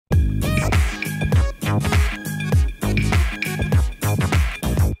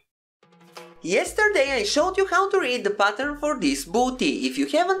Yesterday I showed you how to read the pattern for this bootie. If you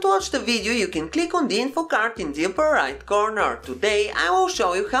haven't watched the video, you can click on the info card in the upper right corner. Today I will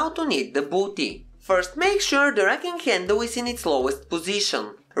show you how to knit the bootie. First, make sure the racking handle is in its lowest position.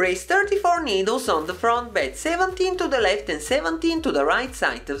 Raise 34 needles on the front bed, 17 to the left and 17 to the right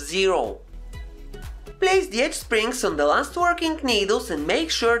side of 0. Place the edge springs on the last working needles and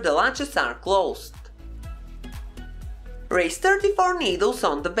make sure the latches are closed. Raise 34 needles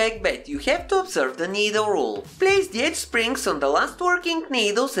on the back bed. You have to observe the needle rule. Place the edge springs on the last working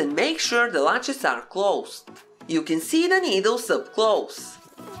needles and make sure the latches are closed. You can see the needles up close.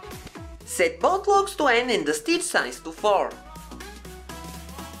 Set both locks to N and the stitch size to 4.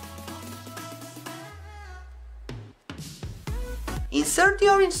 Insert the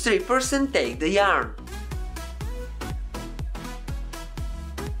orange strippers and take the yarn.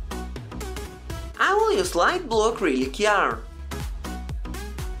 I will use light blue acrylic yarn.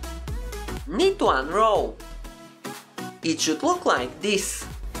 Knit one row. It should look like this.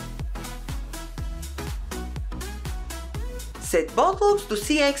 Set both loops to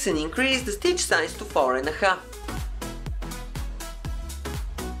CX and increase the stitch size to 4.5.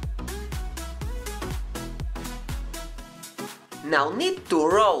 Now knit 2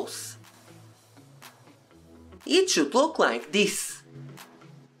 rows. It should look like this.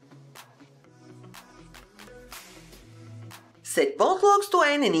 Set both locks to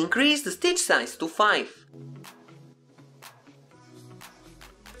N and increase the stitch size to 5.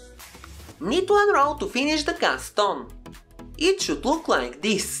 Knit one row to finish the cast on. It should look like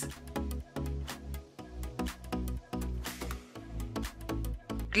this.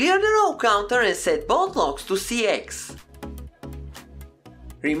 Clear the row counter and set both locks to CX.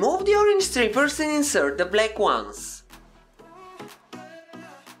 Remove the orange strippers and insert the black ones.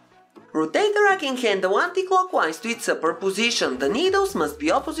 Rotate the racking handle anti-clockwise to its upper position. The needles must be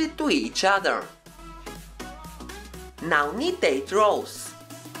opposite to each other. Now knit 8 rows.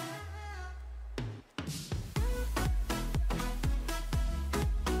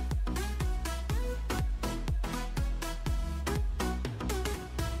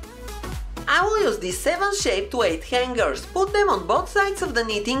 I will use these 7 shaped weight hangers. Put them on both sides of the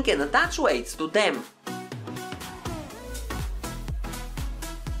knitting and attach weights to them.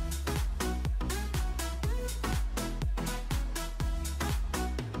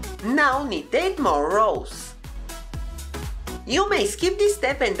 Now knit 8 more rows. You may skip this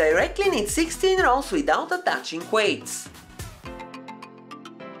step and directly knit 16 rows without attaching weights.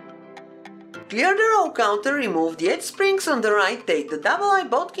 Clear the row counter, remove the edge springs on the right, take the double-eye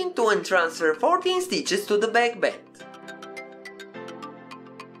bodkin tool and transfer 14 stitches to the back bed.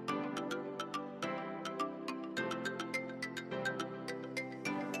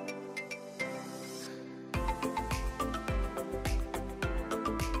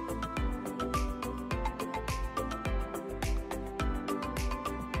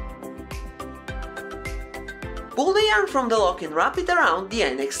 Pull the yarn from the lock and wrap it around the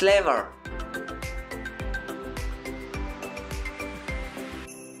NX lever.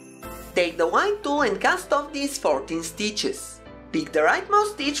 Take the white tool and cast off these 14 stitches. Pick the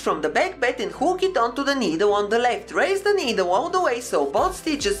rightmost stitch from the back bed and hook it onto the needle on the left. Raise the needle all the way so both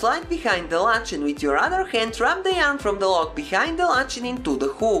stitches slide behind the latch, and with your other hand wrap the yarn from the lock behind the latch and into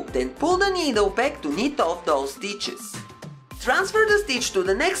the hook. Then pull the needle back to knit off those stitches. Transfer the stitch to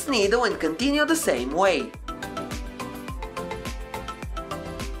the next needle and continue the same way.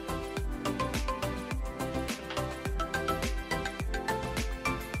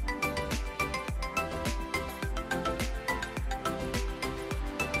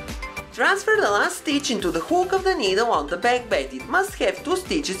 Transfer the last stitch into the hook of the needle on the back bed. It must have 2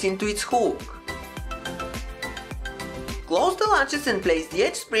 stitches into its hook. Close the latches and place the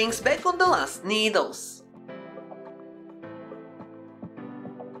edge springs back on the last needles.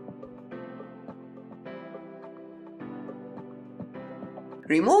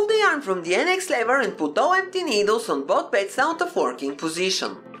 Remove the yarn from the NX lever and put all empty needles on both beds out of working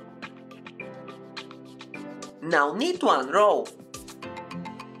position. Now knit 1 row.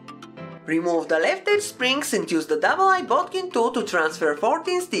 Remove the left edge springs and use the double-eye bodkin tool to transfer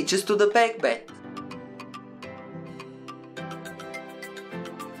 14 stitches to the back bed.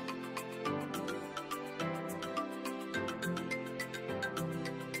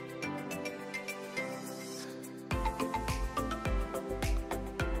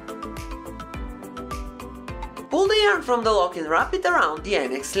 Pull the yarn from the lock and wrap it around the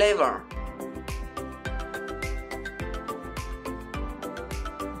NX lever.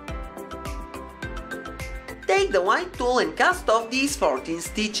 Take the white tool and cast off these 14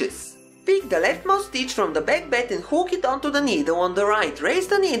 stitches. Pick the leftmost stitch from the back bed and hook it onto the needle on the right. Raise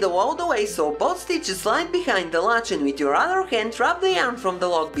the needle all the way so both stitches slide behind the latch, and with your other hand wrap the yarn from the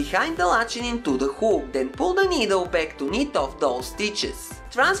lock behind the latch and into the hook. Then pull the needle back to knit off those stitches.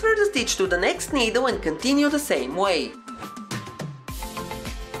 Transfer the stitch to the next needle and continue the same way.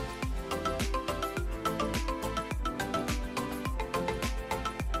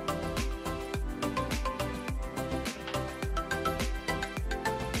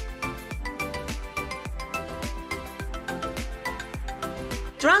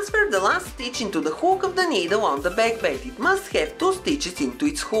 Transfer the last stitch into the hook of the needle on the back bed. It must have 2 stitches into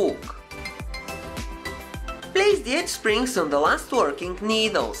its hook. Place the edge springs on the last working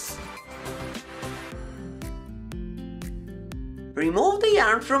needles. Remove the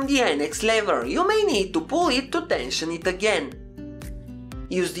yarn from the annex lever. You may need to pull it to tension it again.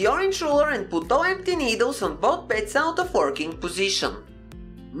 Use the orange ruler and put 2 empty needles on both beds out of working position.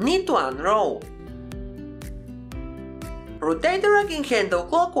 Knit 1 row. Rotate the ragging handle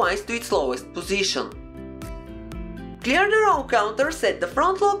clockwise to its lowest position. Clear the row counter, set the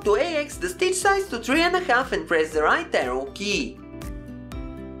front lock to AX, the stitch size to 3.5 and press the right arrow key.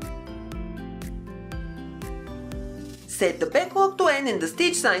 Set the back lock to N and the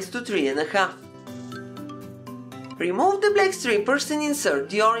stitch size to 3.5. Remove the black strippers and insert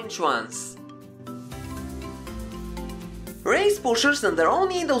the orange ones. Raise pushers under all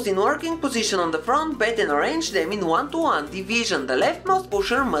needles in working position on the front bed and arrange them in 1-to-1 division. The leftmost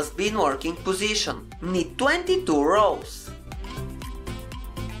pusher must be in working position. Knit 22 rows.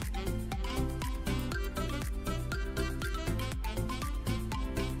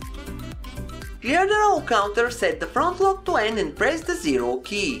 Clear the row counter, set the front lock to N and press the 0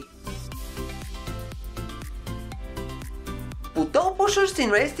 key. Put all pushers in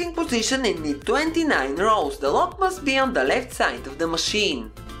resting position and knit 29 rows. The lock must be on the left side of the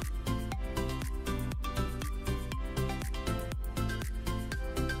machine.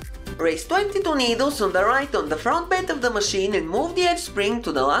 Raise 22 needles on the right on the front bed of the machine and move the edge spring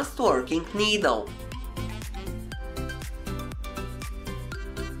to the last working needle.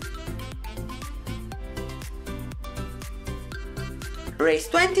 Raise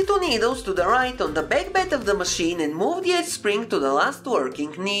 22 needles to the right on the back bed of the machine and move the edge spring to the last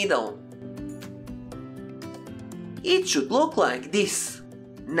working needle. It should look like this.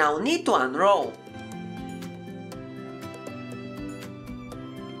 Now knit 1 row.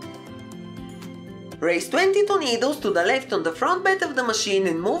 Raise 22 needles to the left on the front bed of the machine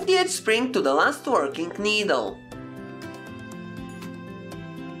and move the edge spring to the last working needle.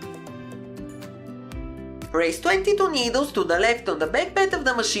 Raise 22 needles to the left on the back bed of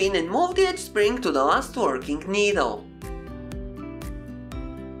the machine and move the edge spring to the last working needle.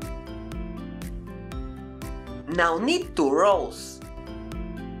 Now knit 2 rows.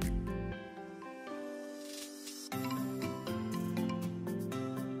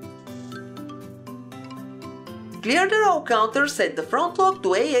 Clear the row counter, set the front lock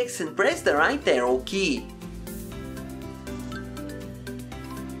to AX and press the right arrow key.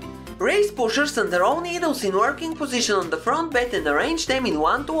 Raise pushers under all needles in working position on the front bed and arrange them in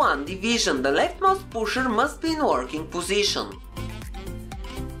 1-to-1 division. The leftmost pusher must be in working position.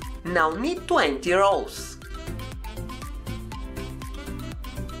 Now knit 20 rows.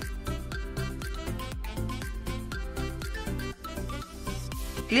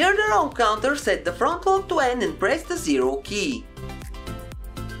 Clear the row counter, set the front lock to N and press the 0 key.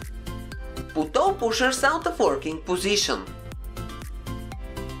 Put all pushers out of working position.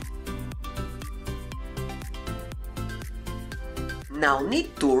 Now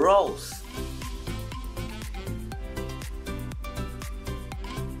knit 2 rows.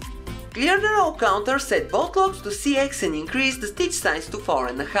 Clear the row counter, set both locks to CX and increase the stitch size to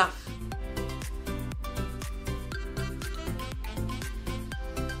 4.5.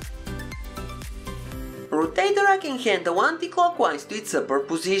 Rotate the racking handle anti-clockwise to its upper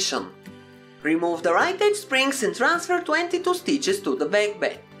position. Remove the right edge springs and transfer 22 stitches to the back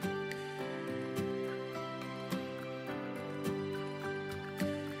bed.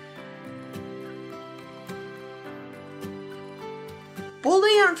 Pull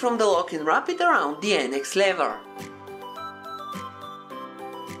the yarn from the lock and wrap it around the annex lever.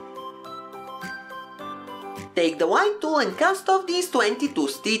 Take the white tool and cast off these 22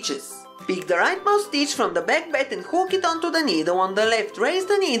 stitches. Pick the rightmost stitch from the back bed and hook it onto the needle on the left. Raise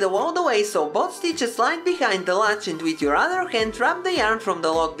the needle all the way so both stitches slide behind the latch, and with your other hand wrap the yarn from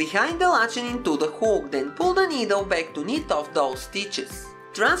the lock behind the latch and into the hook. Then pull the needle back to knit off those stitches.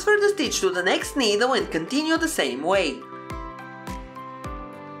 Transfer the stitch to the next needle and continue the same way.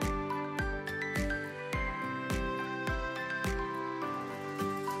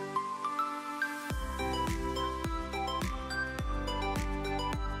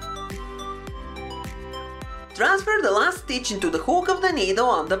 transfer the last stitch into the hook of the needle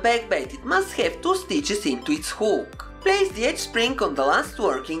on the back bed, it must have 2 stitches into its hook. Place the edge spring on the last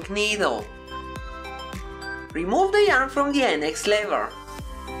working needle. Remove the yarn from the annex lever.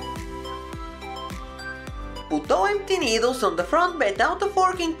 Put 2 empty needles on the front bed out of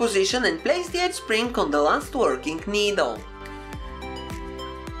working position and place the edge spring on the last working needle.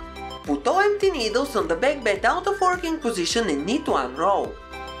 Put 2 empty needles on the back bed out of working position and knit 1 row.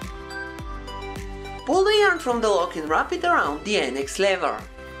 Pull the yarn from the lock and wrap it around the annex lever.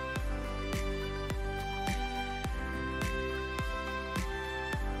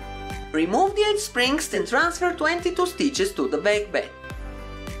 Remove the edge springs and transfer 22 stitches to the back bed.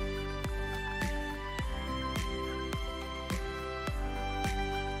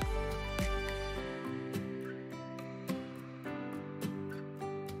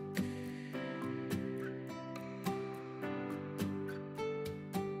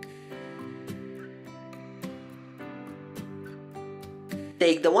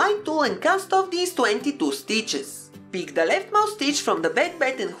 Take the white tool and cast off these 22 stitches. Pick the leftmost stitch from the back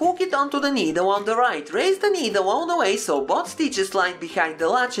bed and hook it onto the needle on the right. Raise the needle all the way so both stitches slide behind the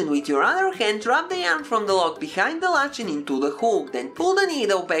latch, and with your other hand wrap the yarn from the lock behind the latch and into the hook. Then pull the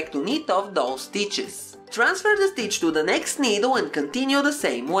needle back to knit off those stitches. Transfer the stitch to the next needle and continue the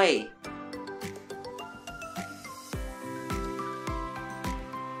same way.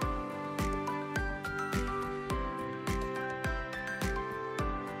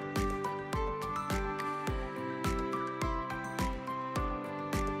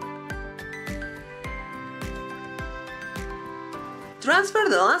 Transfer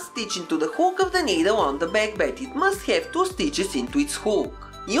the last stitch into the hook of the needle on the back bed. It must have 2 stitches into its hook.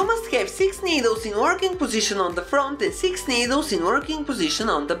 You must have 6 needles in working position on the front and 6 needles in working position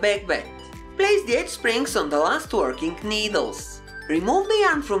on the back bed. Place the edge springs on the last working needles. Remove the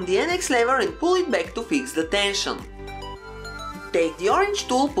yarn from the annex lever and pull it back to fix the tension. Take the orange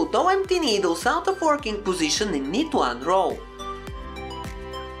tool, put 2 empty needles out of working position and knit 1 row.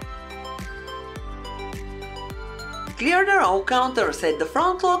 Clear the row counter, set the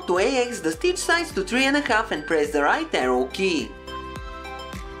front lock to AX, the stitch size to 3.5 and press the right arrow key.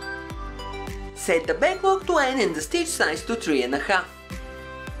 Set the back lock to N and the stitch size to 3.5.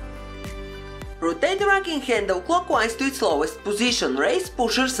 Rotate the racking handle clockwise to its lowest position. Raise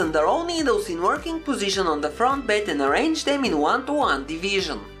pushers under all needles in working position on the front bed and arrange them in 1-to-1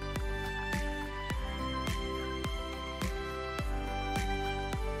 division.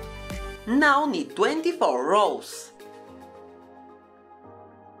 Now knit 24 rows.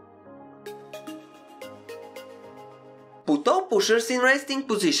 Put all pushers in resting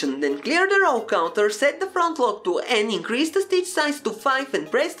position, then clear the row counter, set the front lock to N, increase the stitch size to 5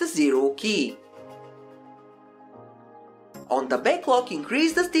 and press the 0 key. On the back lock,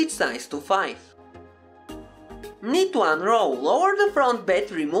 increase the stitch size to 5. Knit 1 row, lower the front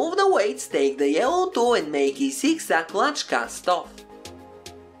bed, remove the weights, take the yellow tool and make a zigzag latch cast off.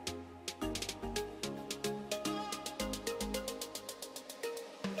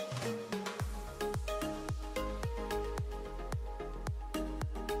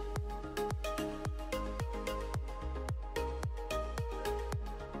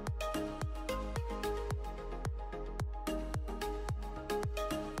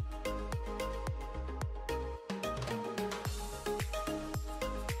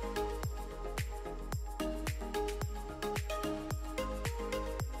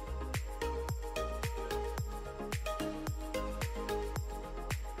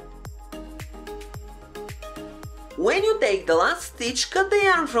 When you take the last stitch, cut the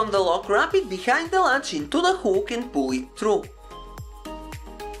yarn from the lock, wrap it behind the latch into the hook and pull it through.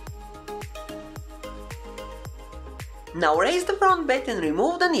 Now raise the front bed and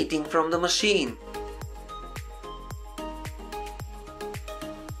remove the knitting from the machine.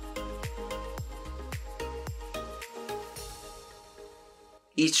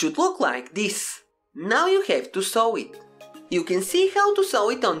 It should look like this. Now you have to sew it. You can see how to sew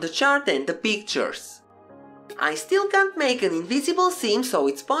it on the chart and the pictures. I still can't make an invisible seam, so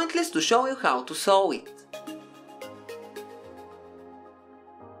it's pointless to show you how to sew it.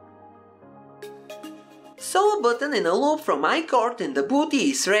 Sew a button and a loop from my cord and the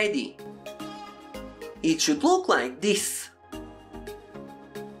bootie is ready. It should look like this.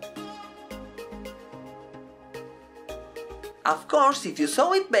 Of course, if you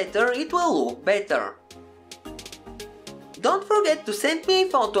sew it better, it will look better. Don't forget to send me a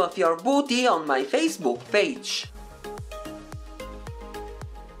photo of your bootie on my Facebook page.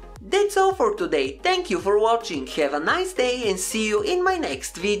 That's all for today. Thank you for watching. Have a nice day and see you in my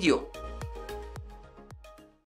next video.